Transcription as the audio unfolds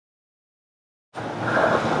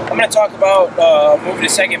going to talk about a move to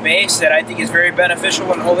second base that I think is very beneficial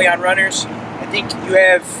when holding on runners. I think you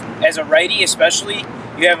have, as a righty especially,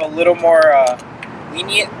 you have a little more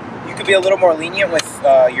lenient. You could be a little more lenient with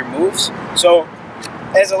your moves. So,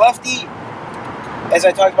 as a lefty, as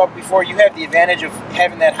I talked about before, you have the advantage of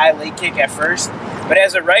having that high leg kick at first. But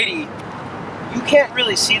as a righty, you can't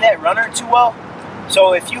really see that runner too well.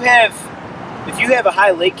 So if you have a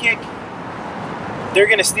high leg kick, they're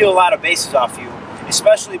going to steal a lot of bases off you,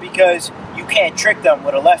 especially because you can't trick them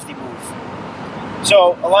with a lefty move.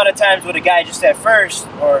 So a lot of times with a guy just at first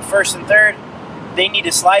or first and third, they need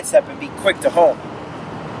to slide step and be quick to home.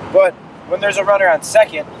 But when there's a runner on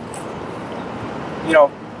second, you know,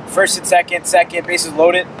 first and second, bases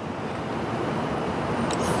loaded,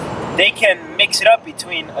 they can mix it up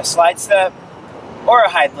between a slide step or a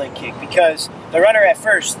high leg kick, because the runner at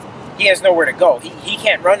first, he has nowhere to go. He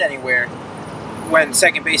can't run anywhere when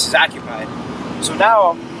second base is occupied. So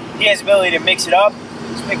now he has the ability to mix it up.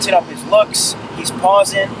 He's mixing up his looks. He's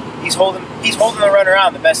pausing. He's holding the runner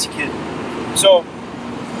on the best he can. So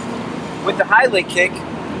with the high leg kick,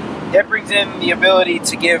 that brings in the ability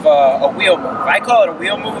to give a wheel move. I call it a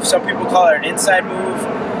wheel move. Some people call it an inside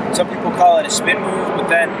move. Some people call it a spin move. But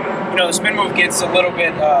then, you know, the spin move gets a little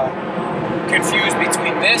bit confused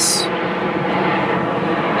between this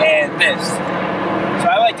and this. So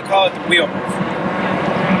I like to call it the wheel move.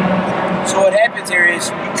 So what happens here is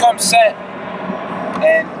you come set,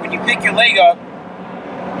 and when you pick your leg up,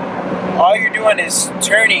 all you're doing is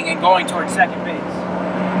turning and going towards second base.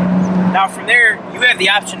 Now from there, you have the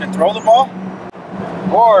option to throw the ball,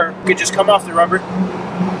 or you could just come off the rubber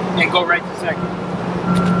and go right to second.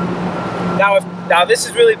 Now this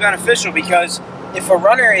is really beneficial, because if a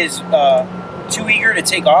runner is too eager to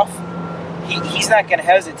take off, he's not going to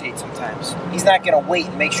hesitate sometimes. He's not going to wait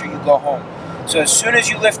and make sure you go home. So as soon as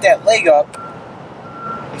you lift that leg up,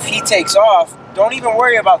 if he takes off, don't even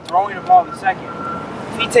worry about throwing the ball to second.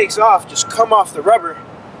 If he takes off, just come off the rubber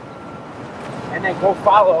and then go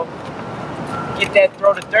follow, get that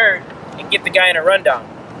throw to third, and get the guy in a rundown.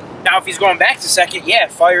 Now if he's going back to second, yeah,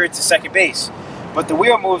 fire it to second base. But the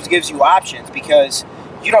wheel moves gives you options, because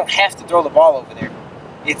you don't have to throw the ball over there.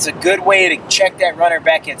 It's a good way to check that runner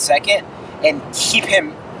back at second and keep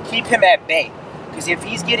him at bay. Because if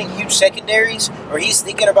he's getting huge secondaries or he's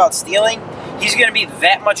thinking about stealing, he's going to be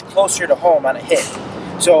that much closer to home on a hit.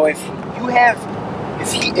 So if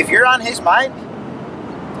you're on his mind,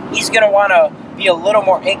 he's going to want to be a little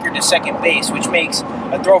more anchored to second base, which makes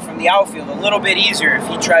a throw from the outfield a little bit easier if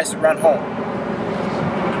he tries to run home.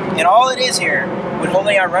 And all it is here with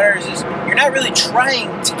holding on runners is you're not really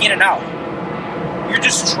trying to get an out. You're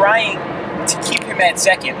just trying to keep him at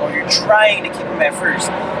second, or you're trying to keep him at first.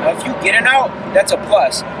 Now, if you get an out, that's a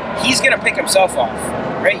plus. He's going to pick himself off,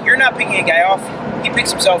 right? You're not picking a guy off. He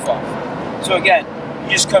picks himself off. So, again, you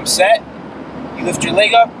just come set, you lift your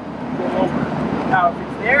leg up, go over. Now, if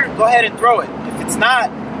it's there, go ahead and throw it. If it's not,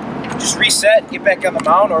 just reset, get back on the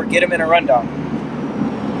mound, or get him in a rundown.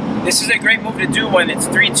 This is a great move to do when it's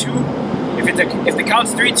 3-2. If the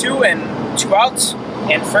count's 3-2 and 2 outs,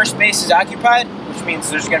 and first base is occupied, which means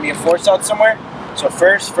there's going to be a force out somewhere. So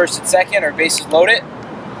first and second, or bases loaded.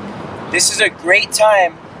 This is a great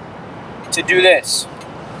time to do this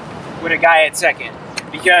with a guy at second,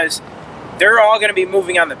 because they're all going to be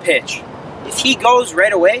moving on the pitch. If he goes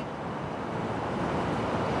right away,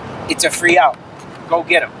 it's a free out. Go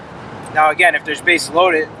get him. Now again, if there's bases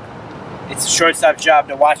loaded, it's a shortstop job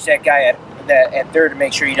to watch that guy at third to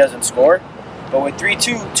make sure he doesn't score. But with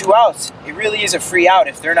 3-2, 2 outs, it really is a free out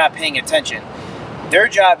if they're not paying attention. Their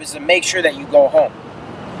job is to make sure that you go home.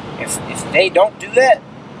 If they don't do that,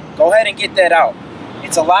 go ahead and get that out.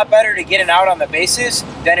 It's a lot better to get an out on the bases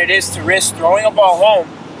than it is to risk throwing a ball home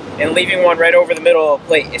and leaving one right over the middle of the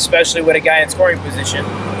plate, especially with a guy in scoring position,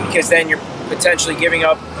 because then you're potentially giving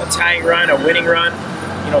up a tying run, a winning run,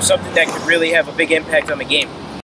 you know, something that could really have a big impact on the game.